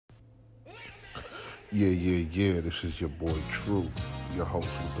Yeah. This is your boy True, your host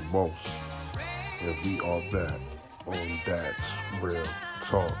with the most. And we are back on That's Real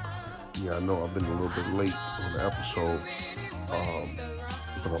Talk. Yeah, I know I've been a little bit late on the episodes, um,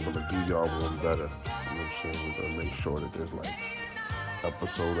 but I'm going to do y'all one better. You know what I'm saying? We're going to make sure that there's like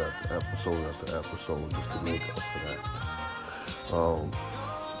episode after episode after episode just to make up for that.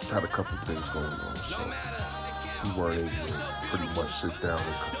 Had a couple things going on, so we weren't able to pretty much sit down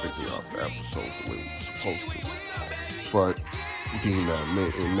and figure out the episodes the way we were supposed to. But being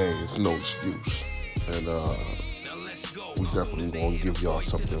that in May is no excuse. And we definitely gonna give y'all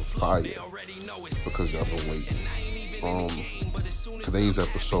something fire because y'all been waiting. Today's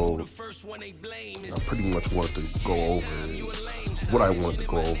episode, I pretty much wanted to go over what I wanted to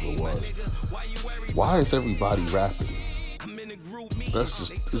go over was why is everybody rapping?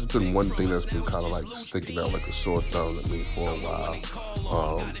 It's been one thing that's been kind of like sticking out like a sore thumb at me for a while.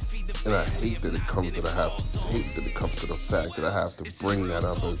 And I hate that it comes to the fact that I have to bring that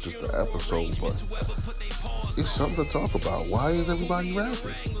up as just an episode, but it's something to talk about. Why is everybody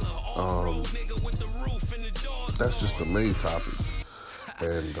rapping? That's just the main topic.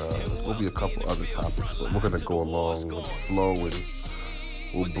 And there's going to be a couple other topics, but we're going to go along with the flow and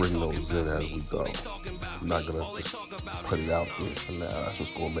we'll bring those in as we go. I'm not going to just put it out there for now. That's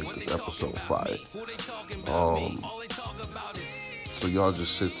what's going to make this episode fire. So y'all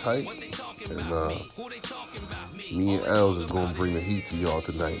just sit tight, and me and Els is going to bring the heat to y'all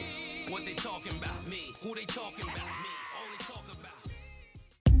tonight.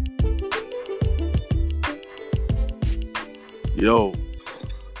 Yo,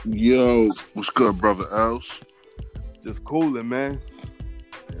 what's good, brother Els? just cooling, man.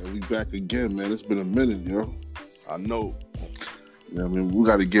 Yeah, we back again, man. It's been a minute, yo. I know. Yeah, I mean, we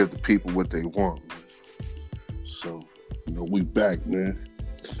got to give the people what they want, man. So, we back, man.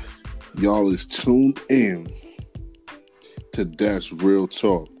 Y'all is tuned in to That's Real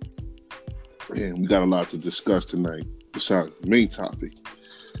Talk. And we got a lot to discuss tonight besides the main topic.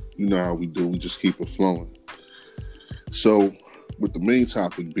 You know how we do. We just keep it flowing. So, with the main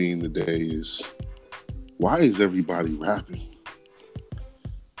topic being today is, why is everybody rapping?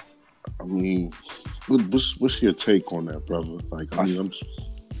 I mean, what's your take on that, brother? Like, I mean, I'm just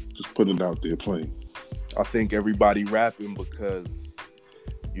putting it out there plain. I think everybody rapping because,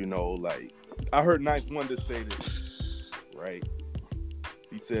 like, I heard Ninth Wonder say this, right?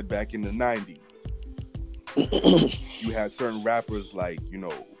 He said back in the 90s, you had certain rappers like,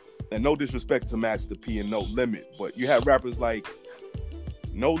 and no disrespect to Master P and No Limit, but you had rappers like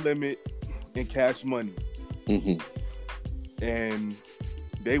No Limit and Cash Money. Mm-hmm. And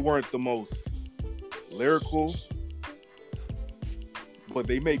they weren't the most lyrical, but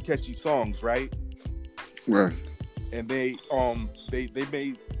they made catchy songs, right? Right. And they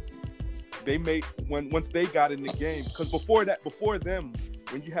made once they got in the game, because before them,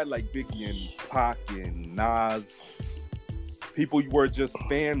 when you had like Biggie and Pac and Nas, people were just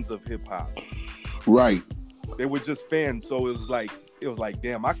fans of hip hop. Right. They were just fans, so it was like,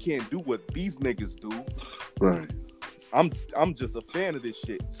 damn, I can't do what these niggas do. Right. I'm just a fan of this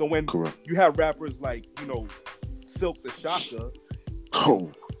shit. So when you have rappers like, Silk the Shocker,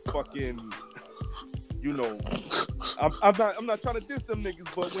 fucking, I'm not trying to diss them niggas,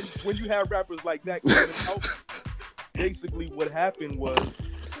 but when you have rappers like that, basically what happened was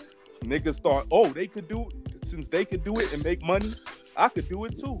niggas thought, oh, they could do it. Since they could do it and make money, I could do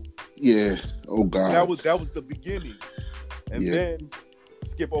it too. Yeah. Oh God. That was the beginning, and then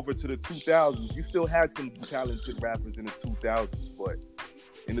skip over to the 2000s. You still had some talented rappers in the 2000s, but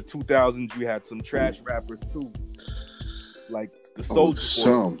in the 2000s you had some trash rappers too, like the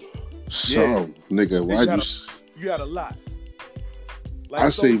Soulja Boy. Some nigga. Why you had a lot. Like I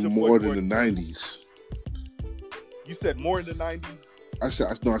say Soulja more Boy, than the 90s. You said more in the 90s? I said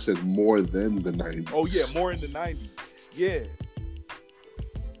more than the 90s. Oh yeah, more in the 90s. Yeah.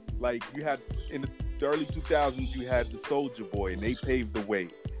 Like you had in the early 2000s, you had the Soulja Boy, and they paved the way.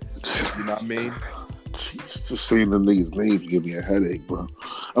 You know what I mean? Jeez, just saying the niggas' names give me a headache, bro.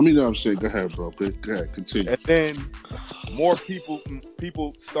 I mean, I'm saying, go ahead, bro. Go ahead, continue. And then more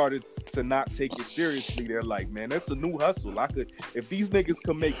people started to not take it seriously. They're like, man, that's a new hustle. If these niggas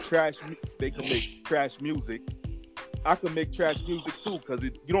can make trash, they can make trash music. I can make trash music too, because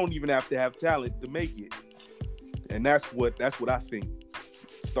you don't even have to have talent to make it. And that's what I think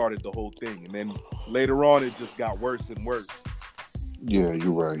started the whole thing. And then later on, it just got worse and worse. Yeah,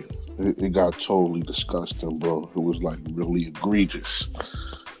 you're right. It got totally disgusting, bro. It was like really egregious.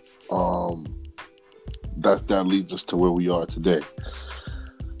 That leads us to where we are today.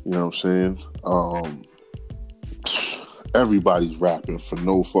 You know what I'm saying? Everybody's rapping for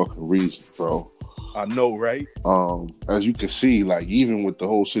no fucking reason, bro. I know, right? As you can see, like even with the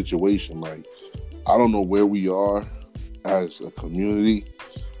whole situation, like I don't know where we are as a community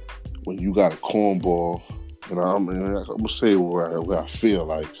when you got a cornball, and I'm gonna say where I feel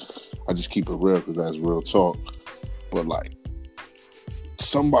like I just keep it real because that's real talk. But like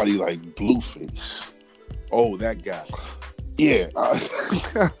somebody like Blueface, Oh, that guy. yeah,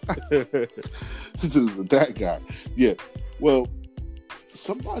 that guy, yeah. Well,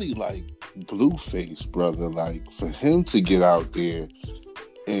 somebody like Blueface, brother, like for him to get out there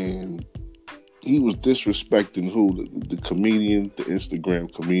and he was disrespecting who the comedian, the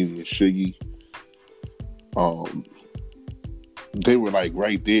Instagram comedian Shiggy. They were like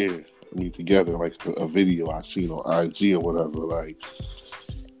right there. I mean, together, like a video I seen on IG or whatever. Like,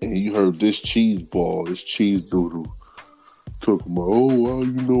 and you heard this cheese ball, this cheese doodle, talking about, oh, well,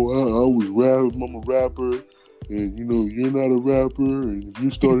 you know, I was rapping, I'm a rapper, and you know, you're not a rapper, and if you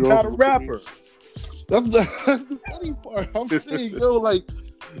started He's off not a with rapper. Me, that's the funny part. I'm saying, yo, like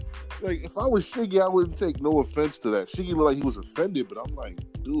if I was Shiggy, I wouldn't take no offense to that. Shiggy looked like he was offended, but I'm like,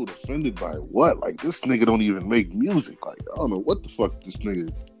 dude, offended by what? Like, this nigga don't even make music. Like, I don't know what the fuck this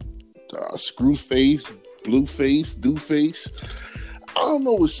nigga, Screwface, Blueface, Dooface. I don't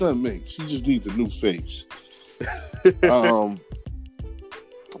know what son makes. He just needs a new face.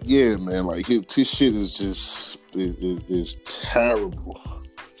 Yeah, man, like his shit is just, it's terrible.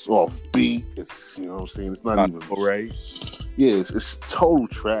 It's off beat. It's, you know what I'm saying? It's not even right. Yeah, it's total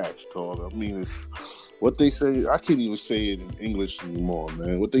trash, dog. I mean, it's what they say. I can't even say it in English anymore,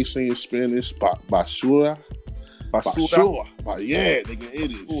 man. What they say in Spanish, basura. Yeah, nigga,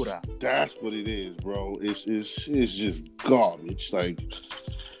 it is. That's what it is, bro. It's just garbage. Like,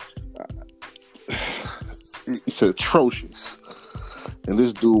 it's atrocious. And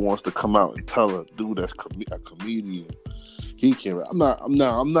this dude wants to come out and tell a dude that's a comedian he can rap. I'm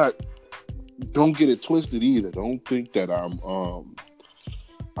not. Don't get it twisted either. Don't think that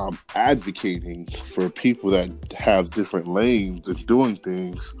I'm advocating for people that have different lanes and doing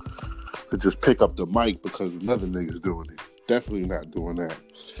things to just pick up the mic because another nigga's doing it. Definitely not doing that.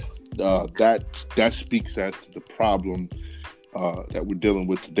 That speaks as to the problem that we're dealing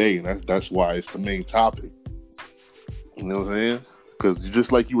with today, and that's why it's the main topic. You know what I'm saying? Because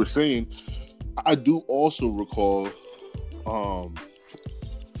just like you were saying, I do also recall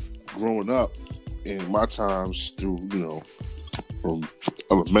growing up in my times through, you know, from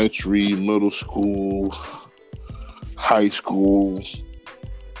elementary, middle school, high school,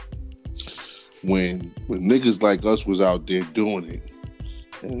 when niggas like us was out there doing it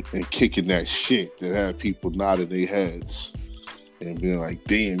and kicking that shit that had people nodding their heads and being like,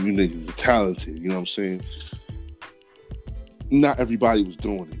 damn, you niggas are talented, you know what I'm saying? Not everybody was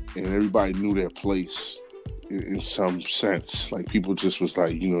doing it, and everybody knew their place in some sense. Like, people just was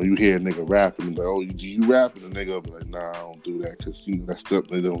like, you know, you hear a nigga rapping, and like, oh, do you rap? And the nigga will be like, nah, I don't do that, because, you know, that's stuff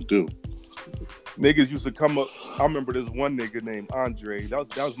they don't do. Niggas used to come up. I remember this one nigga named Andre.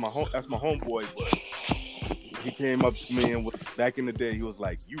 That's my homeboy, but he came up to me and back in the day, he was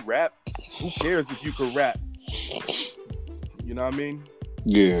like, you rap? Who cares if you can rap? You know what I mean?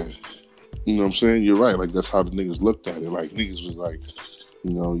 Yeah. You know what I'm saying? You're right. Like, that's how the niggas looked at it. Like, niggas was like,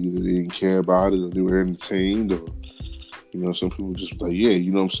 you know, either they didn't care about it or they were entertained, or, you know, some people just was like, yeah,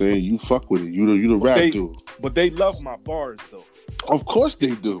 you know what I'm saying? You fuck with it. You the rap dude. But they love my bars, though. Of course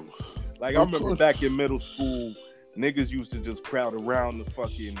they do. Like, I remember back in middle school, niggas used to just crowd around the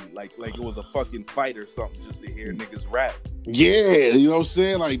fucking, like it was a fucking fight or something just to hear niggas rap. Yeah, you know what I'm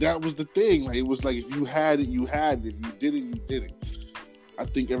saying? Like, that was the thing. Like, it was like, if you had it, you had it. If you didn't, you didn't. I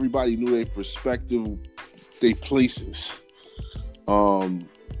think everybody knew their perspective, their places.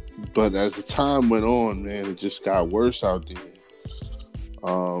 But as the time went on, man, it just got worse out there.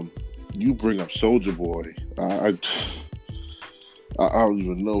 You bring up Soulja Boy. I don't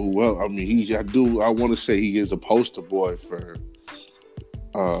even know who else. I mean, I want to say he is a poster boy for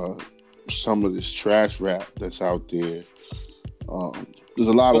some of this trash rap that's out there. There's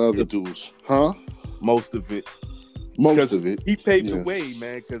a lot of other dudes. Huh? Most of it. He paved the way,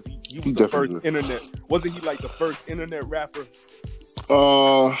 man, because he was the first internet. Wasn't he like the first internet rapper?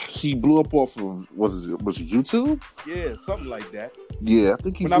 He blew up off of, was it YouTube? Yeah, something like that. Yeah, I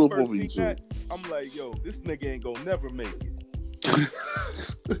think he blew up off of YouTube. That, I'm like, yo, this nigga ain't gonna never make it.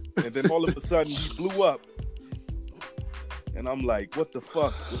 And then all of a sudden he blew up. And I'm like, what the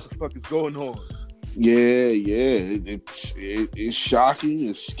fuck? What the fuck is going on? Yeah. It's shocking,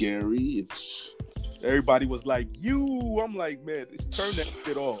 it's scary, everybody was like, I'm like, man, turn that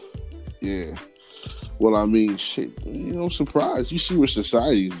shit off. Yeah. Well, I mean, shit, you know, I'm surprised. You see where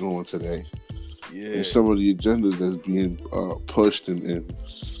society is going today. Yeah. And some of the agendas that's being pushed and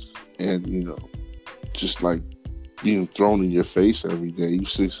you know, just like being thrown in your face every day. You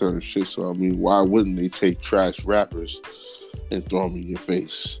see certain shit, so I mean, why wouldn't they take trash rappers and throw them in your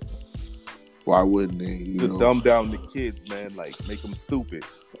face? Why wouldn't they? You know, dumb down the kids, man. Like make them stupid.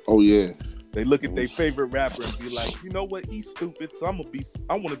 Oh yeah. They look at their favorite rapper and be like, you know what, he's stupid, so I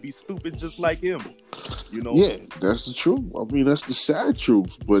want to be stupid just like him. You know? Yeah, that's the truth. I mean, that's the sad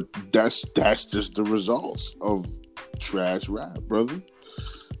truth, but that's just the results of trash rap, brother.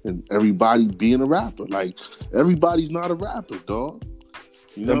 And everybody being a rapper. Like, everybody's not a rapper, dog.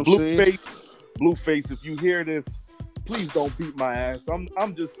 You know what I'm saying? Blueface, if you hear this, please don't beat my ass. I'm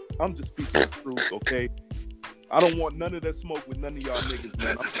just speaking the truth, okay? I don't want none of that smoke with none of y'all niggas,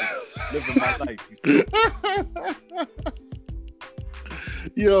 man. I'm just living my life.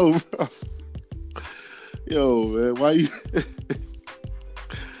 Yo, bro. Yo, man, why you...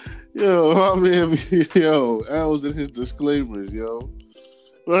 Yo, my man, yo, L's in his disclaimers, yo.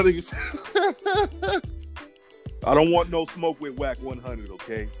 I don't want no smoke with Whack 100,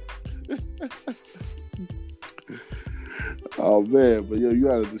 okay? Oh, man, but yo, you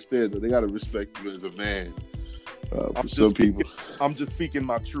gotta understand that they gotta respect you as a man. For some people, I'm just speaking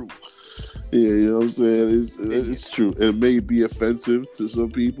my truth. Yeah, you know what I'm saying? It's true. It may be offensive to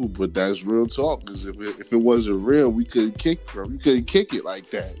some people, but that's real talk. Because if it wasn't real, we couldn't kick it like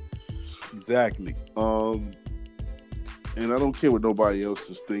that. Exactly. And I don't care what nobody else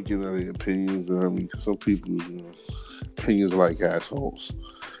is thinking of their opinions. I mean, some people's opinions are like assholes.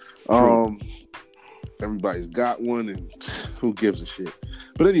 True. Everybody's got one, and who gives a shit?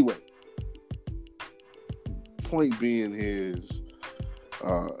 But anyway, point being here is,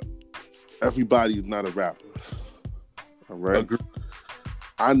 everybody's not a rapper. All right? Agreed.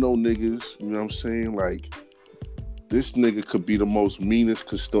 I know niggas, you know what I'm saying? Like, this nigga could be the most meanest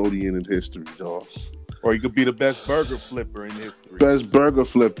custodian in history, dog. Or he could be the best burger flipper in history. Best burger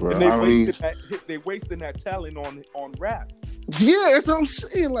flipper. And they wasting that talent on rap. Yeah, that's what I'm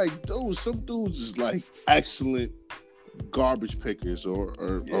saying. Like, dude, some dudes is like excellent garbage pickers or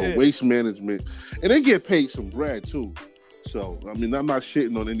waste management. And they get paid some bread, too. So, I mean, I'm not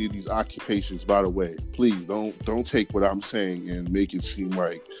shitting on any of these occupations, by the way. Please, don't take what I'm saying and make it seem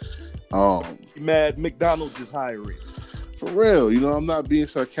like... mad McDonald's is hiring. For real, you know, I'm not being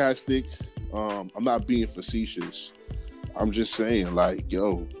sarcastic. I'm not being facetious. I'm just saying, like,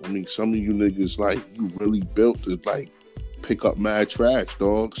 yo, I mean, some of you niggas, like, you really built to, like, pick up mad trash,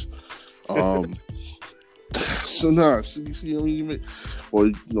 dogs. So, you see what I mean? Or,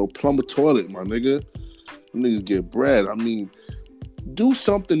 you know, plumb a toilet, my nigga. Them niggas get bread. I mean, do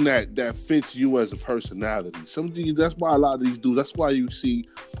something that fits you as a personality. Some of these, that's why a lot of these dudes, that's why you see,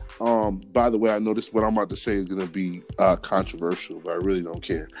 by the way, I know this, what I'm about to say is going to be controversial, but I really don't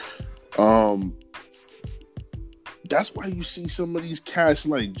care. That's why you see some of these cats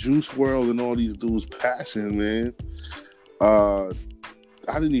like Juice WRLD and all these dudes passing, man. I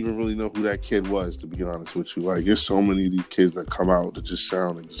didn't even really know who that kid was, to be honest with you. Like, there's so many of these kids that come out that just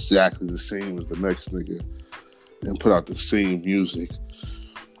sound exactly the same as the next nigga and put out the same music.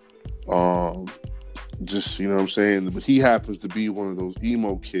 Just, you know what I'm saying? But he happens to be one of those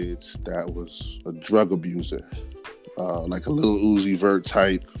emo kids that was a drug abuser. Like a little Uzi Vert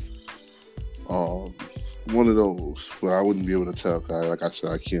type. One of those. But I wouldn't be able to tell. Like I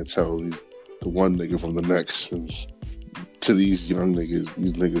said, I can't tell the one nigga from the next. And to these young niggas,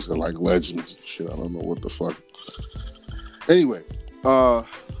 these niggas are like legends and shit. I don't know what the fuck. Anyway,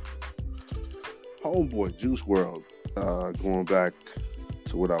 homeboy, Juice WRLD, going back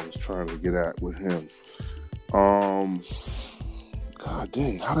to what I was trying to get at with him. God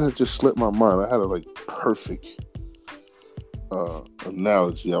dang, how did it just slip my mind? I had a like perfect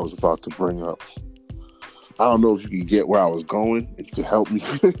analogy I was about to bring up. I don't know if you can get where I was going, if you could help me.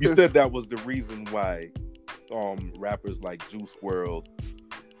 You said that was the reason why rappers like Juice WRLD.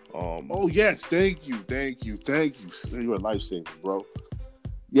 Oh yes, thank you. You're a lifesaver, bro.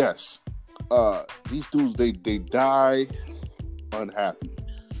 Yes. These dudes, they die unhappy.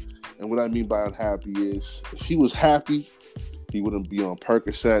 And what I mean by unhappy is, if he was happy, he wouldn't be on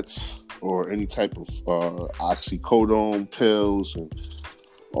Percocets or any type of oxycodone pills and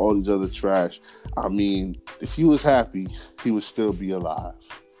all these other trash. I mean, if he was happy, he would still be alive.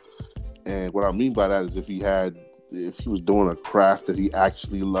 And what I mean by that is if he was doing a craft that he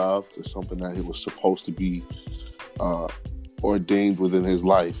actually loved, or something that he was supposed to be ordained within his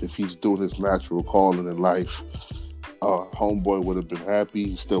life, if he's doing his natural calling in life, homeboy would have been happy.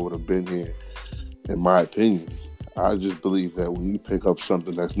 He still would have been here, in my opinion. I just believe that when you pick up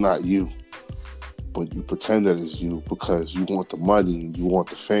something that's not you, but you pretend that it's you because you want the money, you want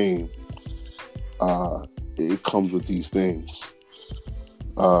the fame, it comes with these things.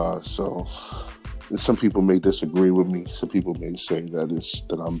 So some people may disagree with me. Some people may say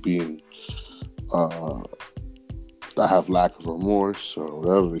that I'm being, I have lack of remorse or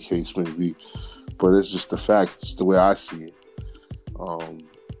whatever the case may be. But it's just the fact. It's the way I see it.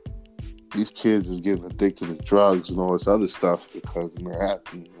 These kids is getting addicted to drugs and all this other stuff because they're not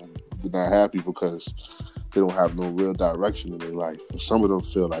happy. They're not happy because they don't have no real direction in their life. Some of them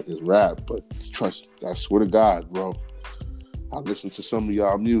feel like it's rap, but trust, I swear to God, bro, I listen to some of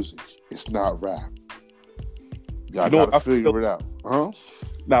y'all music. It's not rap. Y'all gotta figure it out. Huh?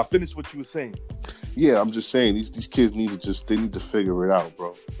 Now finish what you were saying. Yeah, I'm just saying these kids need to figure it out,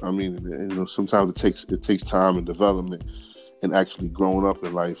 bro. I mean, sometimes it takes time and development and actually growing up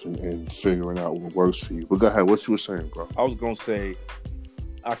in life and figuring out what works for you. But go ahead, what you were saying, bro? I was gonna say,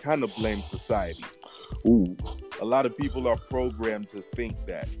 I kind of blame society. Ooh. A lot of people are programmed to think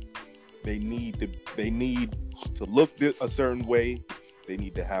that they need to look a certain way. They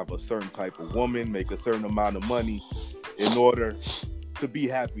need to have a certain type of woman, make a certain amount of money in order to be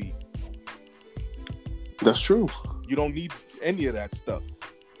happy. That's true. You don't need any of that stuff.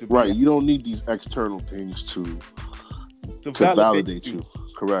 Right. Happy. You don't need these external things to validate you.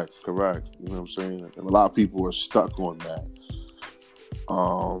 Correct. You know what I'm saying? And a lot of people are stuck on that.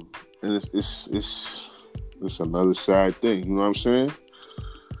 And it's another sad thing. You know what I'm saying?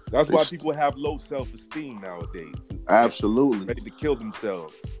 That's why people have low self-esteem nowadays. Absolutely. Ready to kill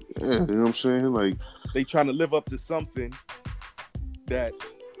themselves. Yeah, you know what I'm saying? Like, they trying to live up to something that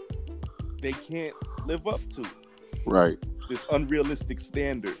they can't live up to. Right. This unrealistic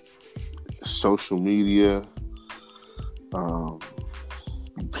standard. Social media,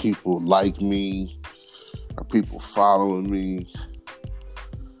 people like me, or people following me,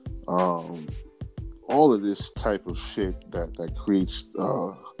 all of this type of shit that creates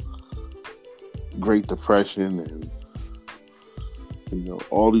Great Depression and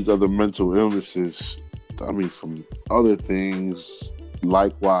all these other mental illnesses. I mean, from other things.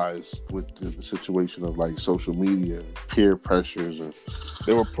 Likewise, with the situation of like social media, peer pressures, and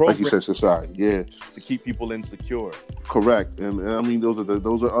they were programmed, like you said, society, yeah, to keep people insecure. Correct, and I mean those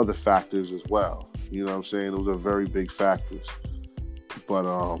are other factors as well. You know what I'm saying? Those are very big factors. But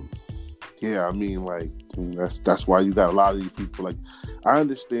yeah, I mean, like that's why you got a lot of these people. Like, I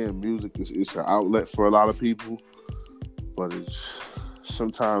understand music is an outlet for a lot of people, but it's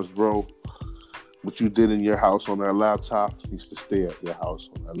sometimes, bro. What you did in your house on that laptop needs to stay at your house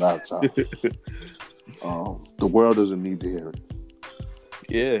on that laptop. The world doesn't need to hear it.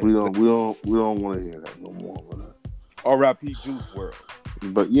 Yeah, we don't want to hear that no more. R.I.P. Juice WRLD.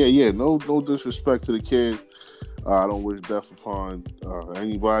 But yeah, no disrespect to the kid. I don't wish death upon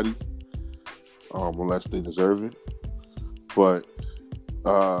anybody, unless they deserve it. But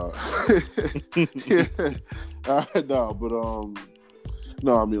yeah,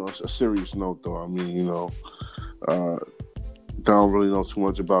 no, I mean, on a serious note, though, I mean, don't really know too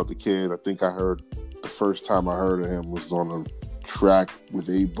much about the kid. I think I heard the first time I heard of him was on a track with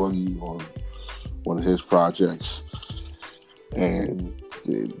A Boogie on one of his projects. And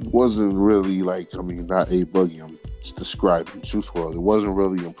it wasn't really like, I mean, not A Boogie, I'm just describing Juice WRLD. It wasn't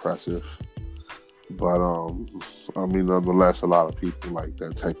really impressive. But, I mean, nonetheless, a lot of people like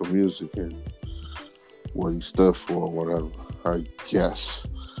that type of music and what he stood for or whatever, I guess.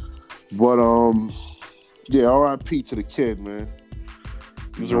 But yeah, R.I.P. to the kid, man.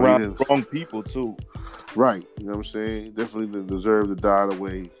 He was around the wrong people too. Right, you know what I'm saying? Definitely didn't deserve to die the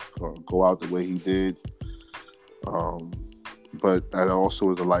way or go out the way he did. But that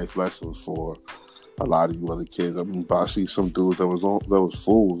also is a life lesson for a lot of you other kids. I mean, I see some dudes that was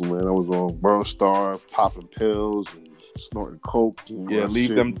fools, man. I was on World Star, popping pills and snorting coke. And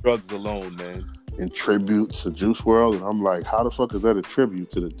leave them drugs alone, man. In tribute to Juice WRLD, and I'm like, how the fuck is that a tribute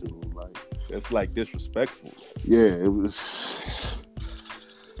to the dude? Like, that's like disrespectful. Yeah, it was.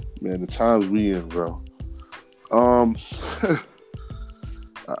 Man, the times we in, bro. Wow,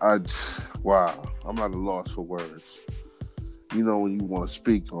 I'm at a loss for words. You know when you want to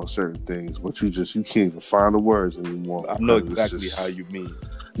speak on certain things, but you can't even find the words anymore. I know exactly how you mean.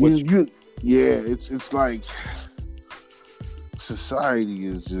 It's like society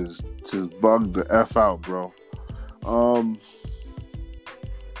is just bugged the F out, bro.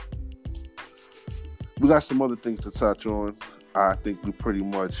 We got some other things to touch on. I think we pretty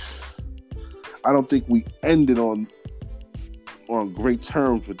much. I don't think we ended on great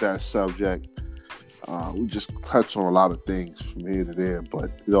terms with that subject. We just touched on a lot of things from here to there,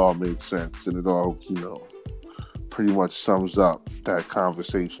 but it all made sense and it all, pretty much sums up that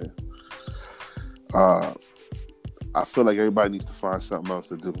conversation. I feel like everybody needs to find something else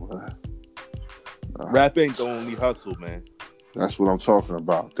to do. Rap ain't the only hustle, man. That's what I'm talking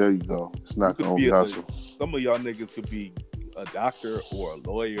about. There you go. It's not the only hustle. Some of y'all niggas could be a doctor or a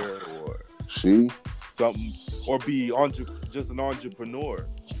lawyer or See? something, or be just an entrepreneur.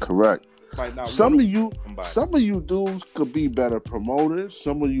 Correct. Might not some of somebody. you dudes could be better promoters.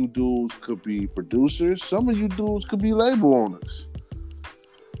 Some of you dudes could be producers. Some of you dudes could be label owners.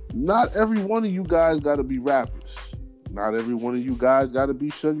 Not every one of you guys got to be rappers. Not every one of you guys got to be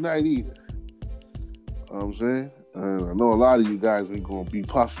Suge Knight either. You know what I'm saying? And I know a lot of you guys ain't gonna be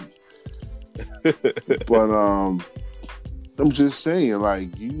Puffy. But I'm just saying,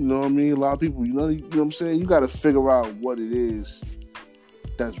 like, you know what I mean? A lot of people, you know what I'm saying? You got to figure out what it is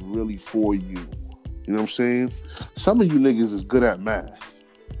that's really for you. You know what I'm saying? Some of you niggas is good at math.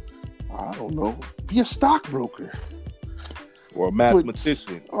 I don't know. Be a stockbroker. Or a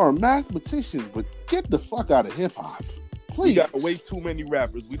mathematician. But get the fuck out of hip-hop. Please. We got way too many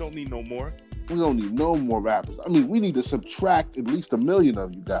rappers. We don't need no more. We don't need no more rappers. I mean, we need to subtract at least 1 million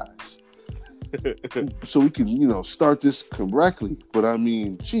of you guys. So we can, start this correctly. But I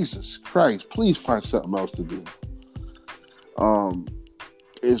mean, Jesus Christ, please find something else to do.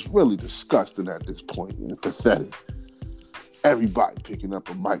 It's really disgusting at this point, man. Pathetic. Everybody picking up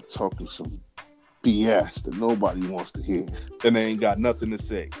a mic talking some BS that nobody wants to hear. And they ain't got nothing to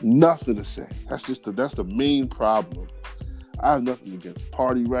say. Nothing to say. That's the main problem. I have nothing against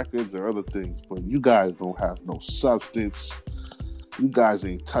party records or other things, but you guys don't have no substance. You guys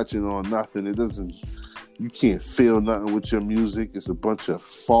ain't touching on nothing. You can't feel nothing with your music. It's a bunch of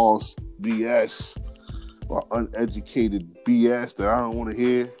false BS or uneducated BS that I don't want to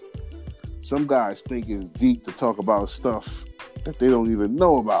hear. Some guys think it's deep to talk about stuff that they don't even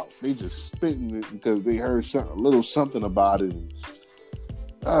know about. They just spitting it because they heard a little something about it.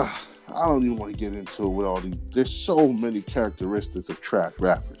 I don't even want to get into it with all these. There's so many characteristics of trap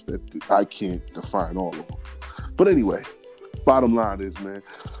rappers that I can't define all of them. But anyway, bottom line is, man,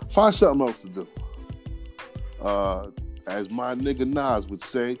 find something else to do. As my nigga Nas would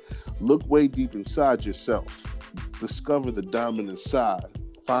say, look way deep inside yourself. Discover the dominant side.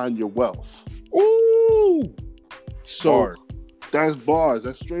 Find your wealth. Ooh! So Bars. That's bars.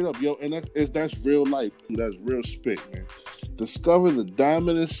 That's straight up, yo. And that's real life. That's real spit, man. Discover the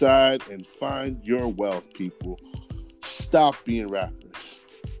dominant side and find your wealth, people. Stop being rappers.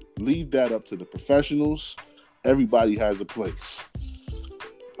 Leave that up to the professionals. Everybody has a place.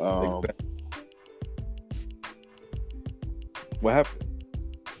 What happened?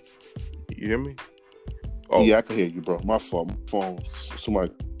 You hear me? Oh. Yeah, I can hear you, bro. My fault. My phone.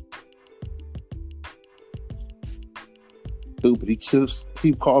 Somebody. Stupid. He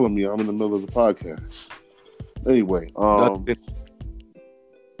keep calling me. I'm in the middle of the podcast. Anyway,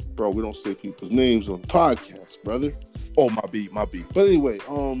 bro, we don't say people's names on the podcast, brother. Oh, my beat. But anyway,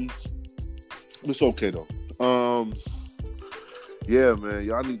 it's okay though. Yeah, man,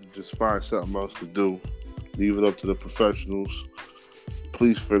 y'all need to just find something else to do. Leave it up to the professionals.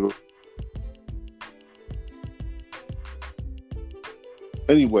 Please figure.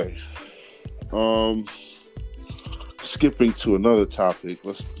 Anyway, skipping to another topic,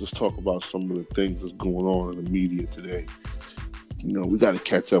 let's just talk about some of the things that's going on in the media today. We got to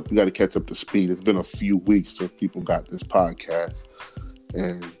catch up. We got to catch up to speed. It's been a few weeks since people got this podcast,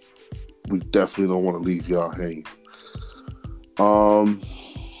 and we definitely don't want to leave y'all hanging.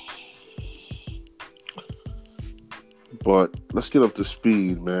 But let's get up to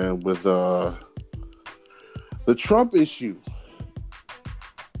speed, man, with the Trump issue.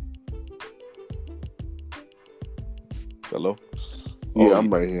 Hello? Yeah, I'm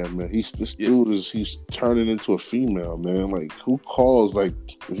right here, man. Dude he's turning into a female, man. Like, who calls? Like,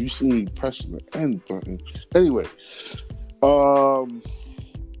 if you see me pressing the end button. Anyway,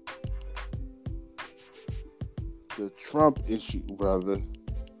 the Trump issue, brother.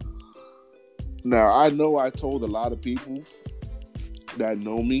 Now, I know I told a lot of people that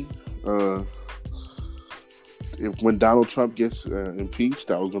know me, when Donald Trump gets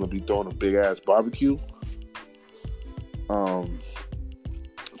impeached, I was going to be throwing a big-ass barbecue.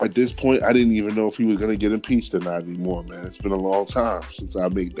 At this point, I didn't even know if he was going to get impeached or not anymore, man. It's been a long time since I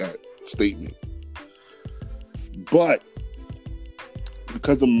made that statement. But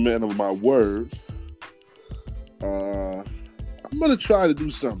because I'm a man of my word, I'm going to try to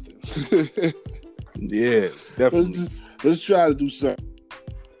do something. Yeah, definitely. Let's try to do something.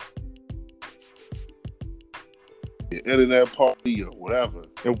 Internet party or whatever.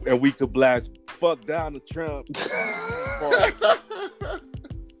 And we could blast fuck Donald Trump.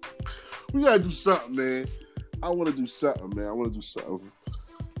 We gotta do something, man. I want to do something, man.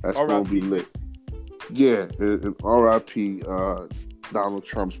 That's gonna be lit. Yeah, and R.I.P. Donald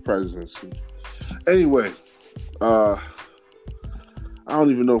Trump's presidency. Anyway, I don't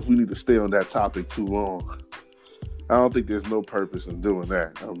even know if we need to stay on that topic too long. I don't think there's no purpose in doing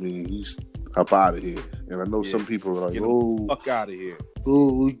that. I mean, he's up out of here. And I know some people are like, fuck out of here.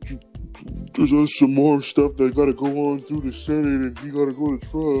 Oh, there's some more stuff that got to go on through the Senate and he got to go to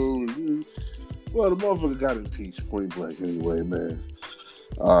trial. Well, the motherfucker got impeached point blank anyway, man.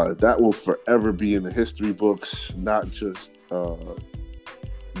 That will forever be in the history books, not just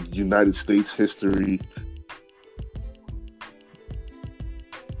United States history.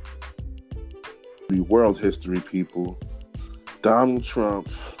 World history, people. Donald Trump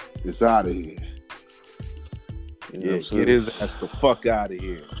is out of here. Get his ass the fuck out of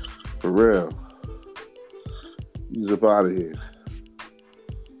here. For real. He's up out of here.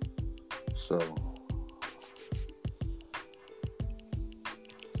 So.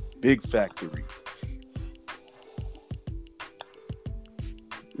 Big factory.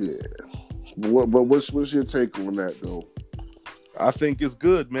 Yeah. But what's your take on that, though? I think it's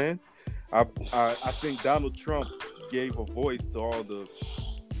good, man. I think Donald Trump gave a voice to all the,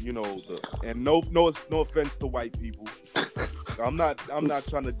 and no offense to white people. I'm not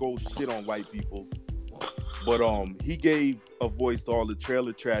trying to go shit on white people, but he gave a voice to all the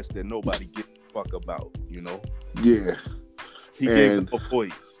trailer trash that nobody gives a fuck about, Yeah. He gave them a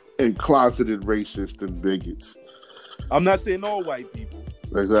voice. And closeted racists and bigots. I'm not saying all white people.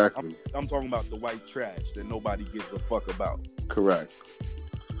 Exactly. I'm talking about the white trash that nobody gives a fuck about. Correct.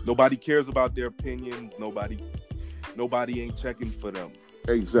 Nobody cares about their opinions. Nobody ain't checking for them.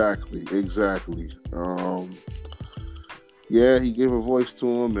 Exactly. Yeah, he gave a voice to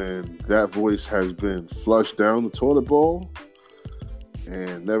him, and that voice has been flushed down the toilet bowl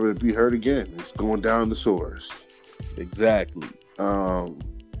and never to be heard again. It's going down the sewers. Exactly.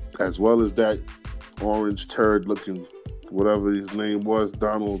 As well as that orange turd looking, whatever his name was,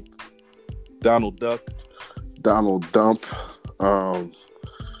 Donald Duck. Donald Dump.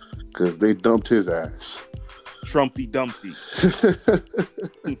 Because they dumped his ass. Trumpy Dumpty.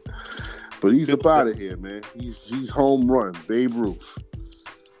 But he's up out of here, man. He's home run, Babe Ruth.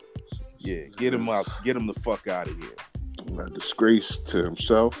 Yeah, get him out. Get him the fuck out of here. A disgrace to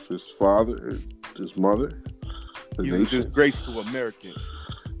himself, his father, his mother. He's a disgrace to Americans.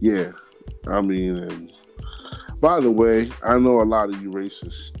 Yeah. I mean, and by the way, I know a lot of you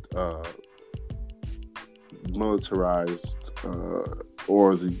racist, militarized,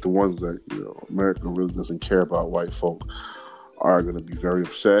 or the ones that, America really doesn't care about white folk are going to be very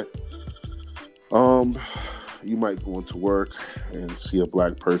upset. You might go into work and see a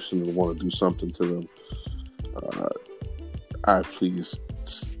black person and want to do something to them. I please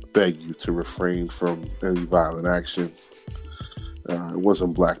beg you to refrain from any violent action. It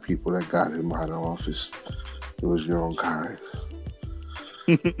wasn't black people that got him out of office. It was your own kind.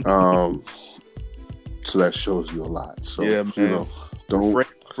 So that shows you a lot. So, yeah, man. Don't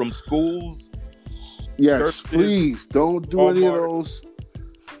refrain from schools. Yes, churches, please don't do any of those.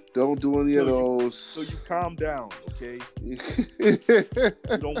 Don't do any of those. So you calm down, okay? We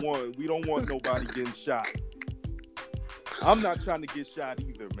don't want nobody getting shot. I'm not trying to get shot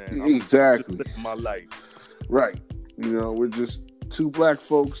either, man. Exactly. Just living my life. Right. We're just two black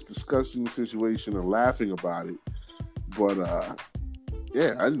folks discussing the situation and laughing about it. But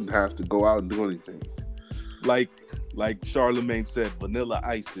yeah, I didn't have to go out and do anything. Like Charlemagne said, vanilla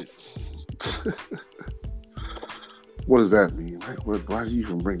ISIS. What does that mean? Like, why do you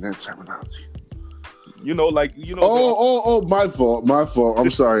even bring that terminology? Oh, my fault.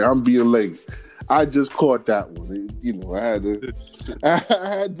 I'm sorry. I'm being late. I just caught that one. I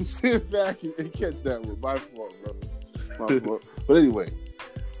had to sit back and catch that one. My fault, brother. My fault. But anyway,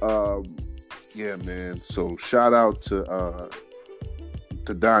 yeah, man. So shout out to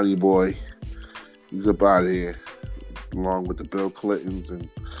Donnie Boy. He's up out of here, along with the Bill Clintons and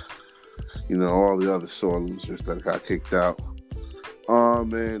all the other sore losers that got kicked out.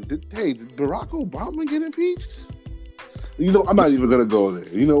 Man, did Barack Obama get impeached? I'm not even gonna go there.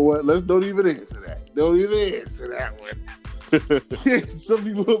 You know what? Don't even answer that. Don't even answer that one. Some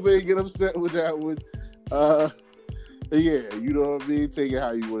people may get upset with that one. Yeah, you know what I mean? Take it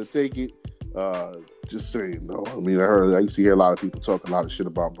how you want to take it. Just saying, though. I mean, I used to hear a lot of people talk a lot of shit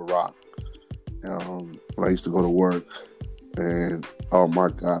about Barack when I used to go to work. And, oh my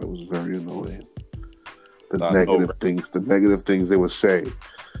God, it was very annoying. The negative things they would say.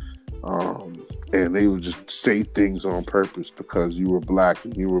 And they would just say things on purpose because you were black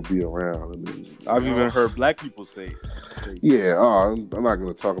and you would be around. I've even heard black people say it. Yeah, I'm not going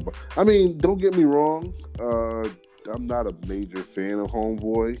to talk about... I mean, don't get me wrong. I'm not a major fan of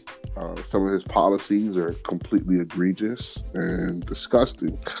Homeboy. Some of his policies are completely egregious and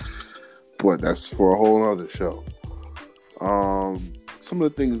disgusting. But that's for a whole other show. some of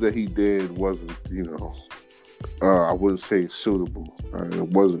the things that he did wasn't, I wouldn't say suitable. It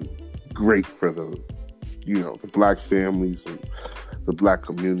wasn't great for the black families and the black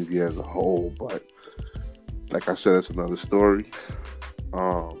community as a whole. But like I said, that's another story.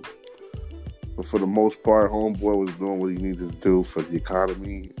 But for the most part, homeboy was doing what he needed to do for the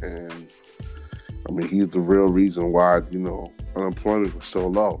economy, and I mean, he's the real reason why unemployment was so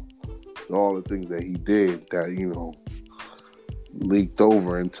low. All the things that he did that leaked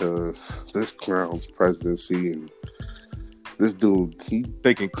over into this clown's presidency, and this dude, he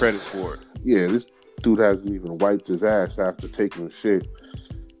taking credit for it. Yeah, this dude hasn't even wiped his ass after taking the shit.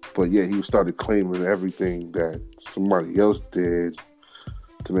 But yeah, he started claiming everything that somebody else did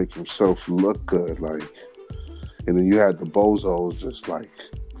to make himself look good, and then you had the bozos just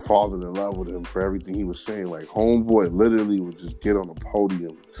falling in love with him for everything he was saying. Like, homeboy literally would just get on a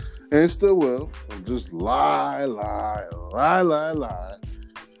podium, and still will, and just lie.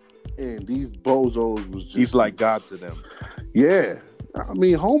 And these bozos was just... He's like God to them. Yeah. I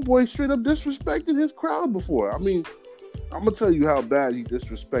mean, homeboy straight up disrespected his crowd before. I mean, I'm going to tell you how bad he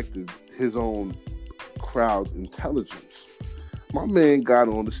disrespected his own crowd's intelligence. My man got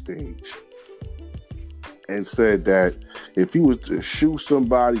on the stage and said that if he was to shoot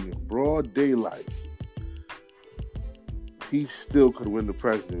somebody in broad daylight, he still could win the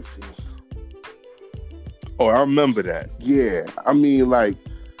presidency. Oh, I remember that. Yeah. I mean,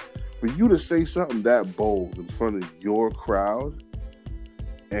 for you to say something that bold in front of your crowd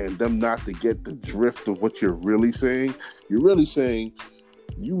and them not to get the drift of what you're really saying, you're really saying,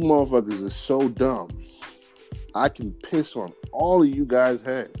 you motherfuckers is so dumb. I can piss on all of you guys'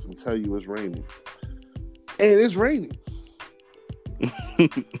 heads and tell you it's raining. And it's raining.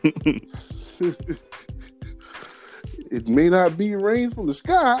 It may not be rain from the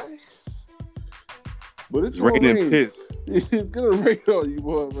sky, but it's raining rain. Piss. It's gonna rain on you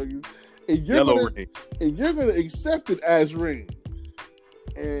motherfuckers. And rain. And you're gonna accept it as rain.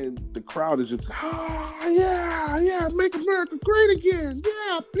 And the crowd is just, yeah, make America great again.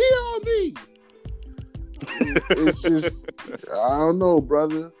 Yeah, pee on me. It's just, I don't know,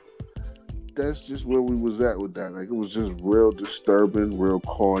 brother. That's just where we was at with that. It was just real disturbing, real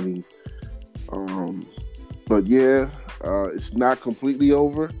corny. But yeah, it's not completely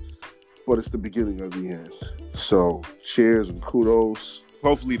over, but it's the beginning of the end. So cheers and kudos.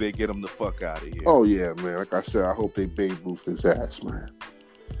 Hopefully they get him the fuck out of here. Oh yeah, man. Like I said, I hope they Babe Ruth his ass, man.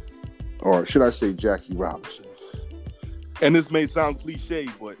 Or should I say Jackie Robinson? And this may sound cliche,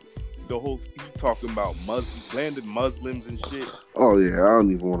 but the whole he talking about landed Muslims and shit. Oh yeah, I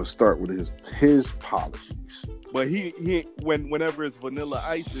don't even want to start with his policies. But whenever it's Vanilla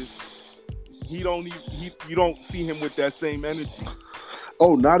Isis, you don't see him with that same energy.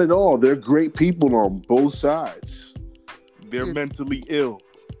 Oh, not at all. They're great people on both sides. They're mentally ill.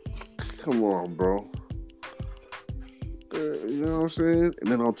 Come on, bro. You know what I'm saying? And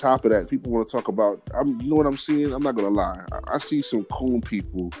then on top of that, people want to talk about... you know what I'm seeing? I'm not going to lie. I see some cool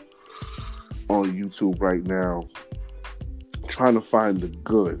people on YouTube right now trying to find the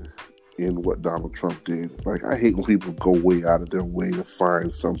good in what Donald Trump did. I hate when people go way out of their way to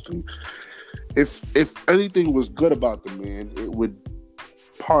find something. If anything was good about the man, it would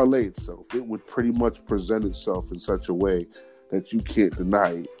parlay itself. It would pretty much present itself in such a way that you can't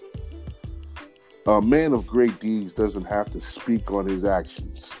deny it. A man of great deeds doesn't have to speak on his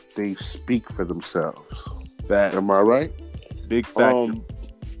actions. They speak for themselves. Am I right? Big factor.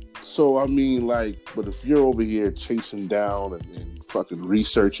 So, I mean, but if you're over here chasing down and fucking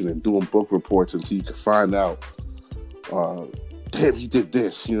researching and doing book reports until you can find out, damn, he did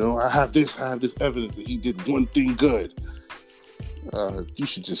this, I have this evidence that he did one thing good. You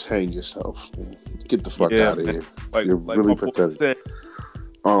should just hang yourself, man. Get the fuck out of here. You're really pathetic. Said,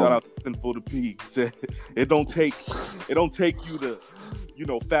 shout out to Sinful to P. Said it don't take you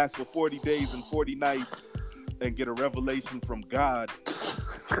to fast for 40 days and 40 nights and get a revelation from God.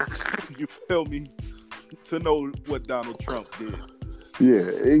 You feel me? To know what Donald Trump did. Yeah,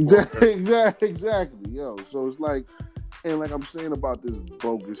 exactly. Yo, so it's and like I'm saying about this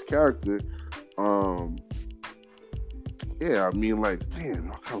bogus character, yeah, I mean,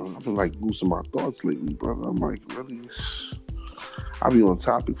 damn, I've been losing my thoughts lately, brother. I'm really, I'll be on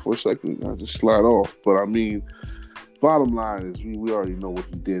topic for a second. I just slide off. But I mean, bottom line is we already know what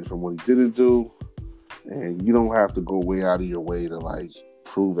he did from what he didn't do. And you don't have to go way out of your way to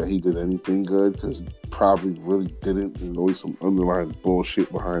prove that he did anything good, because he probably really didn't. There's always some underlying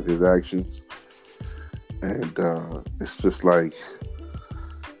bullshit behind his actions. And it's just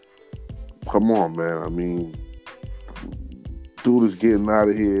come on, man. I mean, dude is getting out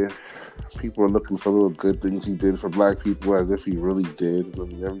of here. people are looking for little good things he did for black people as if he really did. I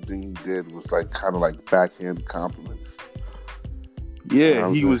mean, everything he did was like kind of like backhanded compliments.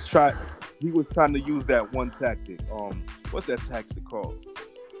 Yeah, he was trying to use that one tactic. What's that tactic called?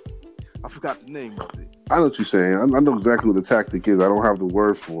 I forgot the name of it. I know what you're saying. I know exactly what the tactic is. I don't have the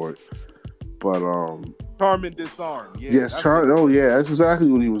word for it, but charm and disarm. Yeah, yes, charm. Oh yeah, that's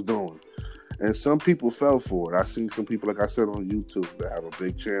exactly what he was doing. And some people fell for it. I've seen some people, like I said, on YouTube that have a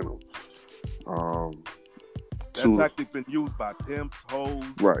big channel. That tactic been used by pimps, hoes,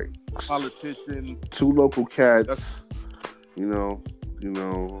 right, politicians. Two local cats. They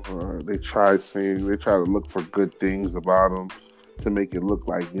try to look for good things about them to make it look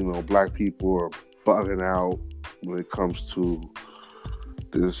like black people are bugging out when it comes to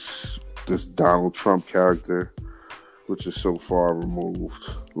this Donald Trump character, which is so far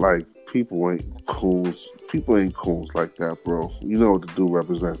removed. Like, people ain't coons. People ain't coons like that, bro. You know what the dude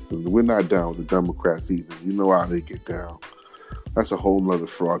represents. We're not down with the Democrats either. You know how they get down. That's a whole nother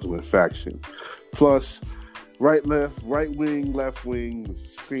fraudulent faction. Plus, right, left, right wing, left wing,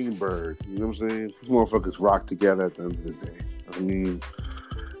 same bird. You know what I'm saying? These motherfuckers rock together at the end of the day. I mean,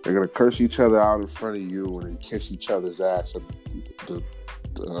 they're going to curse each other out in front of you and then kiss each other's ass at the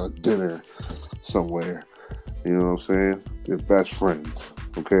dinner somewhere. You know what I'm saying? They're best friends.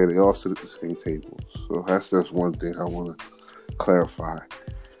 Okay? They all sit at the same table. So that's just one thing I want to clarify.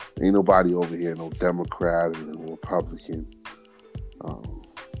 Ain't nobody over here, no Democrat or no Republican.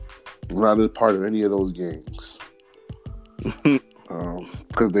 Not a part of any of those gangs.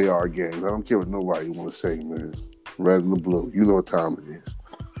 Because they are gangs. I don't care what nobody want to say, man. Red and the blue. You know what time it is.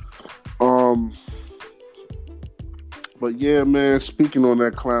 But yeah, man, speaking on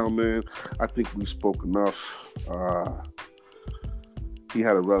that clown, man, I think we spoke enough. He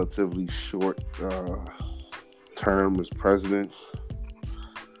had a relatively short term as president.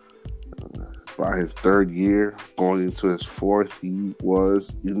 By his third year, going into his fourth, he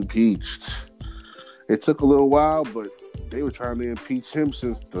was impeached. It took a little while, but they were trying to impeach him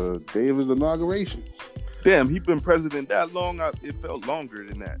since the day of his inauguration. Damn, he been president that long? It felt longer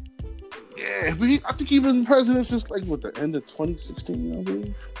than that. Yeah, I think he's been president since the end of 2016, I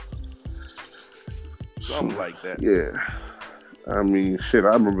believe. Something like that. Yeah. I mean, shit, I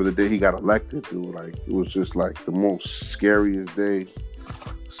remember the day he got elected, dude. Like, it was just like the most scariest day,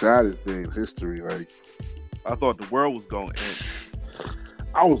 saddest day in history. Like, I thought the world was going to end.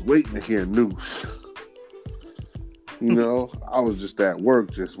 I was waiting to hear news. I was just at work,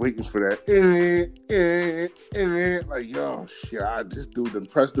 just waiting for that. Like, yo, shit, this dude done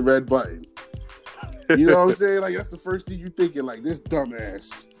pressed the red button. You know what I'm saying? Like, that's the first thing you're thinking, like, this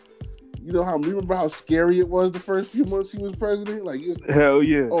dumbass. Remember how scary it was the first few months he was president? Like, hell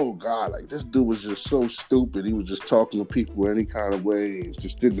yeah. Oh, God, like, this dude was just so stupid. He was just talking to people any kind of way.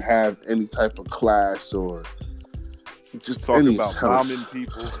 Just didn't have any type of class or just talking about bombing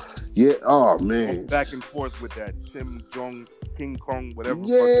people. Yeah, oh man. Back and forth with that Kim Jong, King Kong, whatever.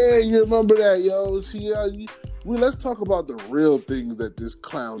 Yeah, you remember that, yo. See, let's talk about the real things that this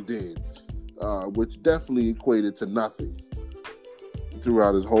clown did, which definitely equated to nothing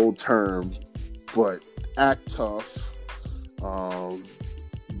throughout his whole term. But act tough,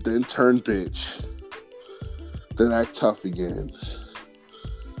 then turn bitch, then act tough again,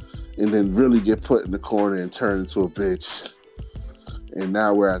 and then really get put in the corner and turn into a bitch. And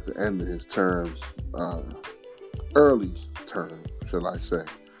now we're at the end of his term, early term, shall I say.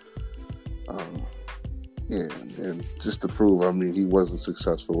 And just to prove, he wasn't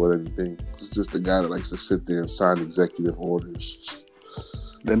successful with anything. He's just a guy that likes to sit there and sign executive orders.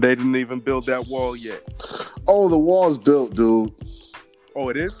 And they didn't even build that wall yet. Oh, the wall's built, dude. Oh,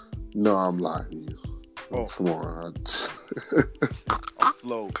 it is? No, I'm lying to you. Oh, come on. I'm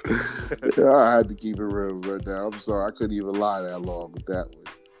slow. Yeah, I had to keep it real right now. I'm sorry. I couldn't even lie that long with that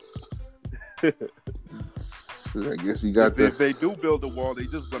one. So I guess he got If they do build a wall, they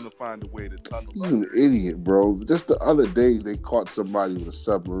just going to find a way to tunnel. He's an idiot, bro. Just the other day, they caught somebody with a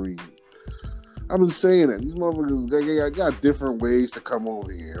submarine. I've been saying that. These motherfuckers they got different ways to come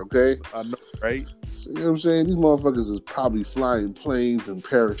over here, okay? I know, right? So, you know what I'm saying? These motherfuckers is probably flying planes and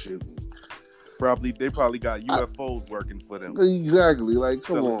parachuting. They probably got UFOs working for them. Exactly. Like,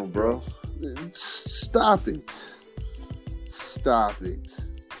 come on, bro. Stop it.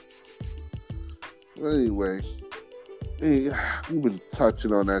 Well, anyway, we've been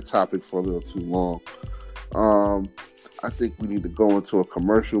touching on that topic for a little too long. I think we need to go into a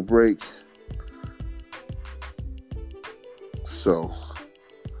commercial break. So,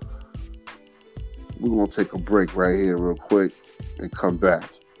 we're going to take a break right here real quick and come back.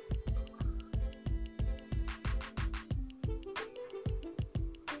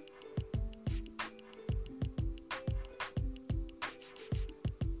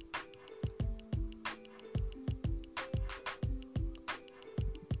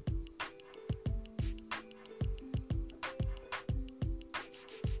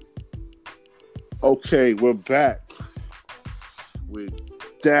 Okay, we're back with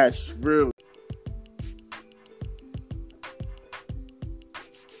That's Real.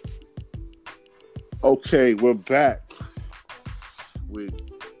 Okay, we're back with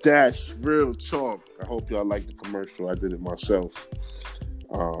That's Real Talk. I hope y'all like the commercial. I did it myself.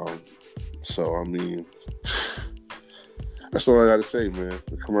 So I mean, that's all I gotta say, man.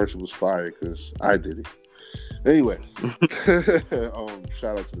 The commercial was fire because I did it. Anyway,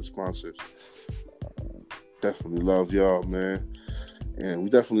 shout out to the sponsors. Definitely love y'all, man. And we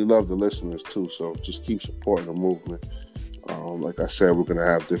definitely love the listeners too. So just keep supporting the movement. Like I said, we're gonna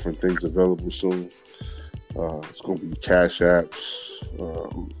have different things available soon. It's gonna be Cash Apps,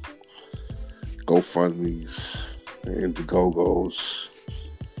 GoFundMe's, Indiegogos.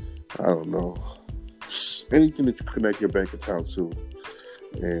 I don't know. Anything that you connect your bank account to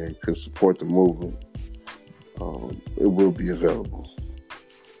and can support the movement, it will be available.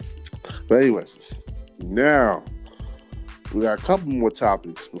 But anyway, now we got a couple more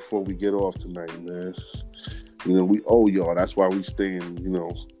topics before we get off tonight, man. You know, we owe y'all. That's why we staying, you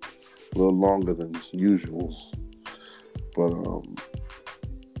know, a little longer than usual. But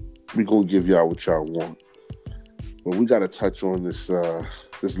we gonna give y'all what y'all want. But we gotta touch on this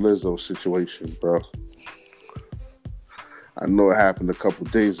Lizzo situation, bro. I know it happened a couple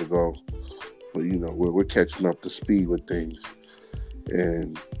days ago, but you know, we're catching up to speed with things.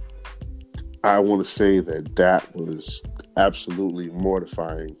 And I want to say that was absolutely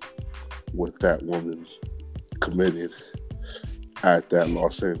mortifying what that woman committed at that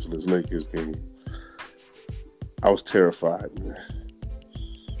Los Angeles Lakers game. I was terrified, man.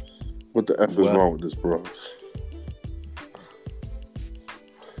 What the F is wrong with this, bro?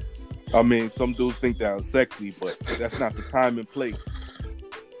 I mean, some dudes think that sexy, but that's not the time and place.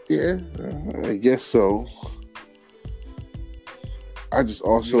 Yeah, I guess so. I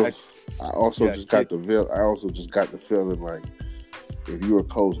also just got the feeling like if you were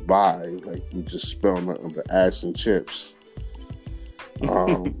close by, like you just smell nothing but ass and chips. I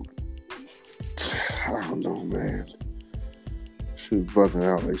don't know, man. She was bugging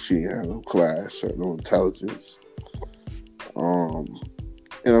out like she had no class or no intelligence.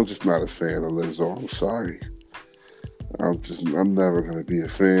 And I'm just not a fan of Lizzo. I'm sorry. I'm never gonna be a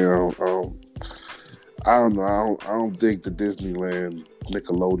fan. I don't know. I don't dig the Disneyland,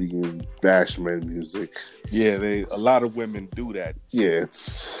 Nickelodeon, Bashment music. Yeah, a lot of women do that. Yeah,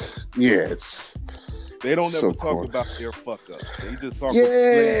 it's. They don't ever talk about their fuck ups. They just talk. Yeah,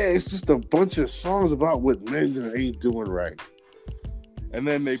 it's just a bunch of songs about what men ain't doing right. And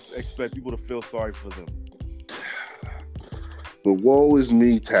then they expect people to feel sorry for them. The woe is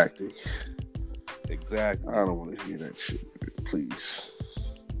me tactic. Exactly. I don't want to hear that shit, man. Please.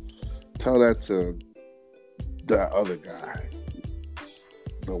 Tell that to that other guy.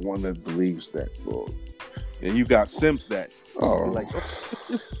 The one that believes that, bro. And you got simps that like,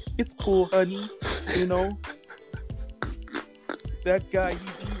 it's cool, honey. You know? That guy,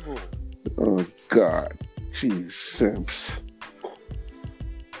 he's evil. Oh, God. Jeez, simps.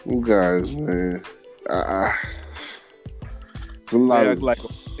 You guys, man. They act like a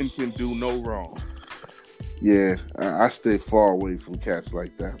man can do no wrong. Yeah, I stay far away from cats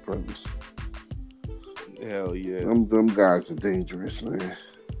like that, brothers. Hell yeah. Them guys are dangerous, man.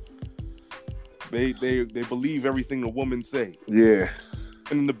 They believe everything the woman say. Yeah.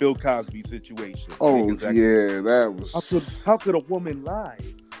 And in the Bill Cosby situation. Oh, yeah, that was... How could a woman lie?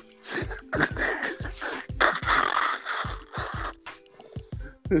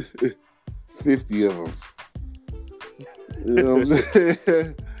 50 of them. You know what I'm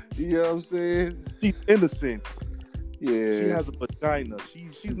saying? You know what I'm saying? She's innocent. Yeah. She has a vagina.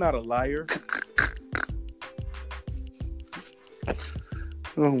 She's not a liar.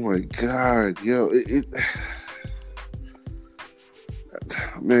 Oh my God, yo,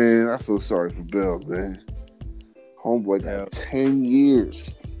 man, I feel sorry for Bill, man. Homeboy got 10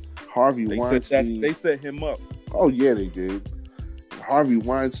 years. Harvey Weinstein. They set him up. Oh yeah, they did. Harvey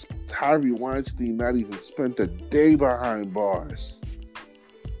Weinstein not even spent a day behind bars.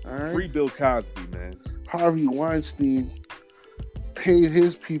 All right? Free Bill Cosby, man. Harvey Weinstein paid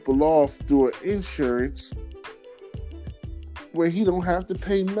his people off through an insurance where he don't have to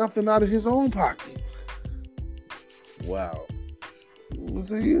pay nothing out of his own pocket. Wow.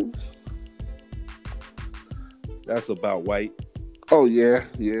 See? That's about white. Oh yeah.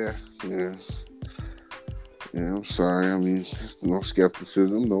 Yeah, I'm sorry. I mean, there's no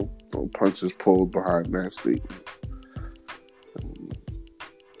skepticism, no punches pulled behind that statement.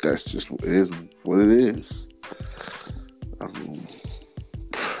 That's just what it is.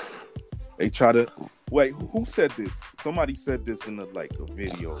 They try to... Wait, who said this? somebody said this in a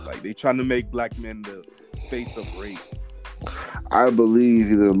video. Like they trying to make black men the face of rape. I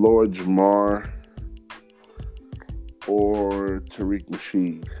believe either Lord Jamar or Tariq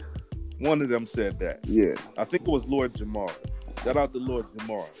Nasheed. One of them said that. Yeah. I think it was Lord Jamar. Shout out to Lord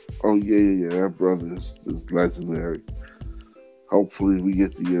Jamar. Oh, yeah. That brother is legendary. Hopefully we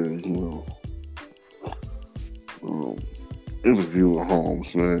get to get, interview with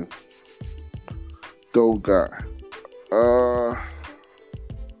Holmes, man. Dope guy.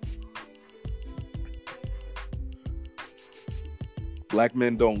 Black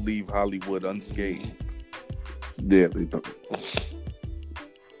men don't leave Hollywood unscathed. Yeah, they don't.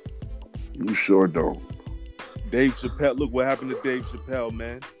 You sure don't. Dave Chappelle, look what happened to Dave Chappelle,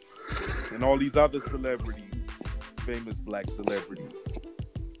 man. And all these other celebrities, famous black celebrities.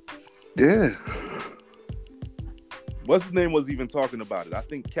 Yeah. What's his name was even talking about it? I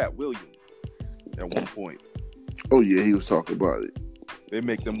think Cat Williams at one point. Oh, yeah, he was talking about it. They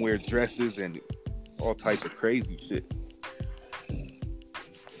make them wear dresses and all type of crazy shit.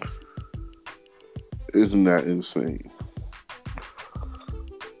 Isn't that insane?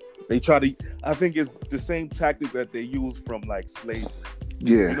 They try to, I think it's the same tactic that they use from like slavery.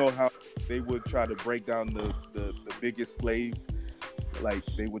 Yeah. You know how they would try to break down the biggest slave? Like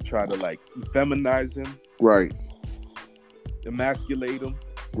they would try to like feminize him. Right. Emasculate him.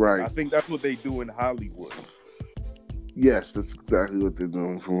 Right. I think that's what they do in Hollywood. Yes, that's exactly what they're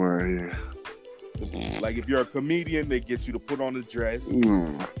doing from right here. Like if you're a comedian, they get you to put on a dress,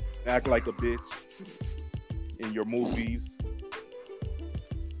 act like a bitch in your movies.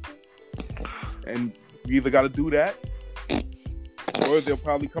 And you either got to do that, or they'll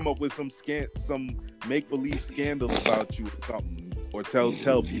probably come up with some make-believe scandal about you or something, or tell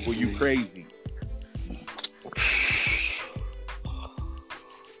people you crazy.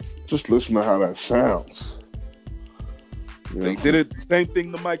 Just listen to how that sounds. They did it, same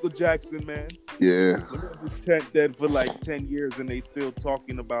thing to Michael Jackson, man. Yeah. Dead for like 10 years and they still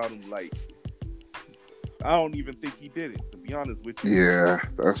talking about him. Like, I don't even think he did it, to be honest with you. Yeah,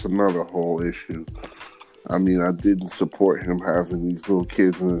 that's another whole issue. I mean, I didn't support him having these little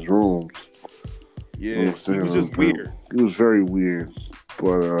kids in his rooms. Yeah, he was just weird. He was very weird.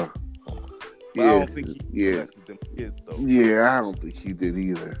 But I don't think he molested them kids, though. Yeah, I don't think he did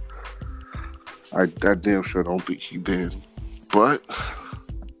either. I damn sure don't think he did. But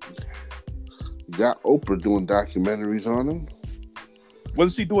you got Oprah doing documentaries on him.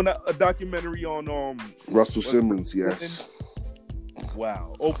 Wasn't she doing a documentary on Russell Simmons? Yes.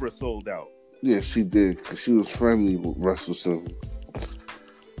 Wow, Oprah sold out. Yeah, she did, because she was friendly with Russell Simmons.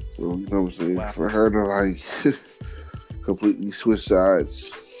 So, you know what I'm saying? Wow. For her to, like, completely switch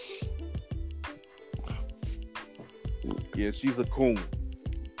sides. Yeah, she's a coon.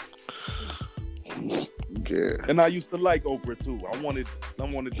 Yeah. And I used to like Oprah, too. I wanted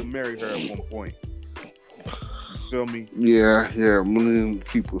to marry her at one point. You feel me? Yeah, a million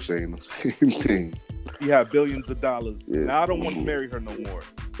people saying the same thing. She had billions of dollars. Yeah. Now, I don't want to marry her no more.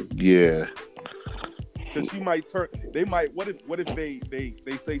 Yeah. Because she might turn. They might. What if they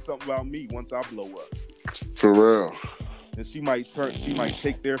say something about me once I blow up? For real. And she might turn. She might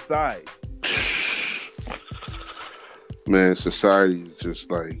take their side. Man, society is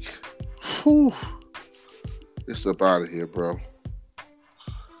just like, whew, it's up out of here, bro.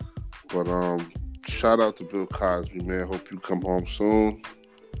 But shout out to Bill Cosby, man. Hope you come home soon.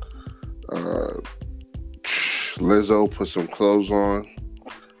 Lizzo, put some clothes on.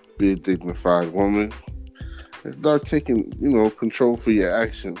 Be a dignified woman. And start taking, control for your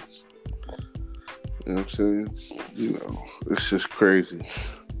actions. You know what I'm saying? It's just crazy.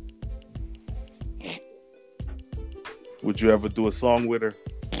 Would you ever do a song with her?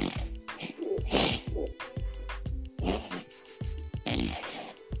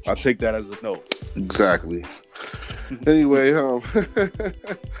 I'll take that as a no. Exactly. Anyway, I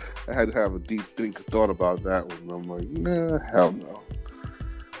had to have a deep thought about that one. I'm like, nah, hell no.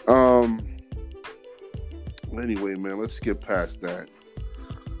 Anyway, man, let's skip past that.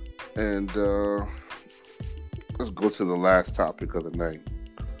 And let's go to the last topic of the night.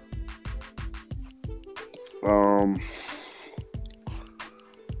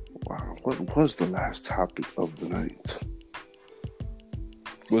 Wow, what was the last topic of the night?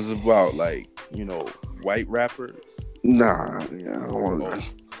 Was it about white rappers? Nah, I don't want to.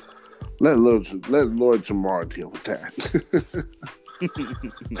 Let Lord Jamar deal with that.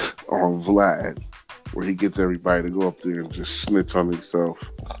 On Vlad, where he gets everybody to go up there and just snitch on himself,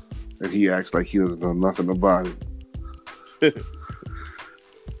 and he acts like he doesn't know nothing about it.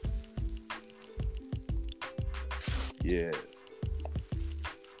 Yeah.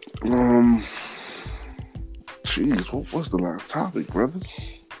 Jeez, what was the last topic, brother?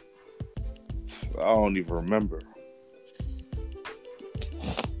 I don't even remember.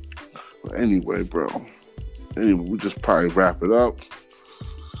 But anyway, bro. We just probably wrap it up.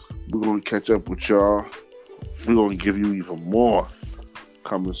 We're gonna catch up with y'all. We're gonna give you even more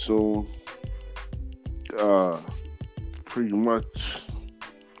coming soon. Pretty much.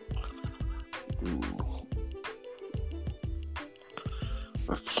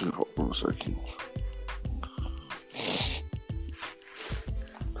 Hold on a second.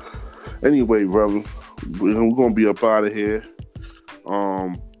 Anyway, brother, we're gonna be up out of here.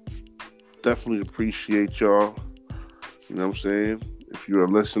 Definitely appreciate y'all. You know what I'm saying? If you're a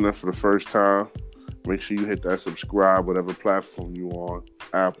listener for the first time, make sure you hit that subscribe, whatever platform you on.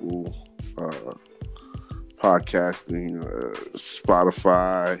 Apple, podcasting,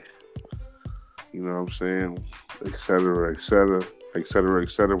 Spotify, you know what I'm saying? Et cetera,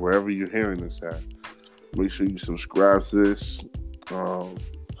 wherever you're hearing this at. Make sure you subscribe to this,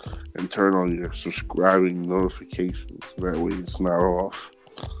 and turn on your subscribing notifications. That way it's not off.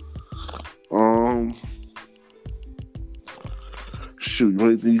 Shoot,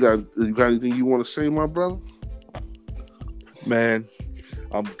 you got anything you want to say, my brother? Man,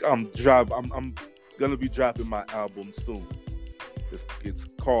 I'm gonna be dropping my album soon. It's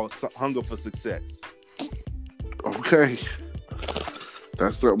called Hunger for Success. Okay,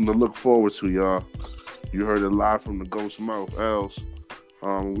 that's something to look forward to, y'all. You heard it live from the Ghost Mouth, Els.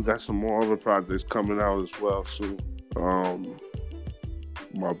 We got some more other projects coming out as well soon.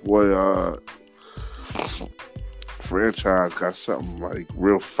 My boy Franchise got something like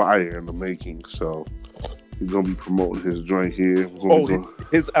real fire in the making, so he's gonna be promoting his joint here.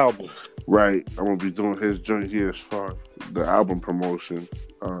 His album. Right, I'm gonna be doing his joint here as far as the album promotion,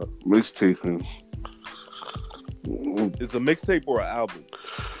 mixtaping. It's a mixtape or an album?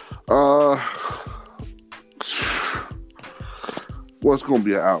 Well, it's gonna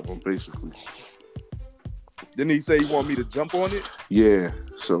be an album, basically. Didn't he say he want me to jump on it? Yeah,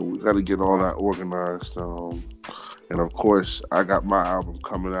 so we got to get all that organized. And of course, I got my album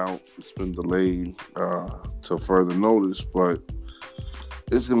coming out. It's been delayed till further notice, but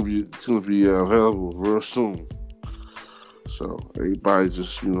it's gonna be available real soon. So everybody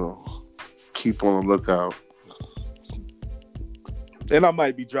just keep on the lookout. And I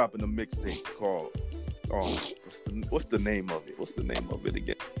might be dropping a mixtape called what's the name of it? What's the name of it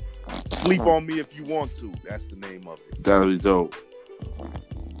again? Sleep on Me If You Want To. That's the name of it. That'll be dope.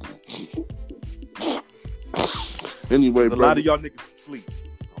 Anyway, a lot of y'all niggas sleep.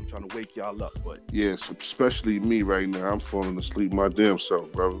 I'm trying to wake y'all up, but yes, especially me right now. I'm falling asleep my damn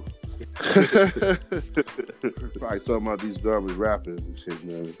self, brother. Probably talking about these garbage rappers and shit,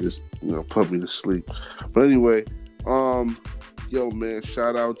 man. Just put me to sleep. But anyway, yo, man,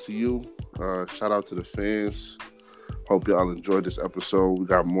 shout out to you. Shout out to the fans. Hope y'all enjoyed this episode. We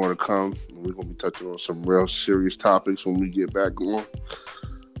got more to come. We're gonna be touching on some real serious topics when we get back on.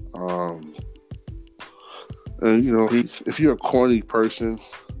 And if you're a corny person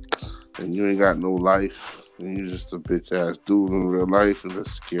and you ain't got no life and you're just a bitch ass dude in real life and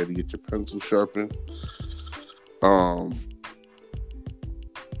just scared to get your pencil sharpened,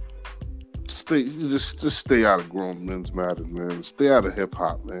 just stay out of Grown Men's Matter, man. Stay out of hip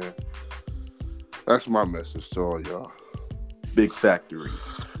hop, man. That's my message to all y'all. Big Factory.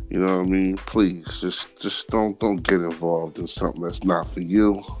 You know what I mean? Please, just don't get involved in something that's not for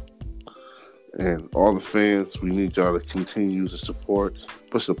you. And all the fans, we need y'all to continue to support,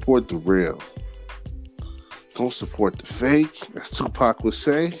 but support the real. Don't support the fake, as Tupac would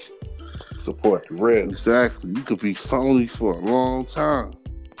say. Support the real. Exactly. You could be phony for a long time.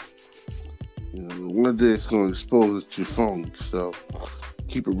 One day it's going to expose that you're phony. So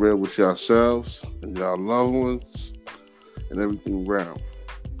keep it real with yourselves and y'all loved ones and everything around.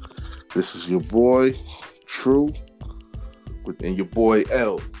 This is your boy, True. And your boy,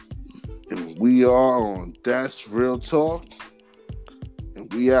 Els. And we are on That's Real Talk.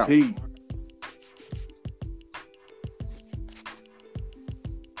 And we out. Peace.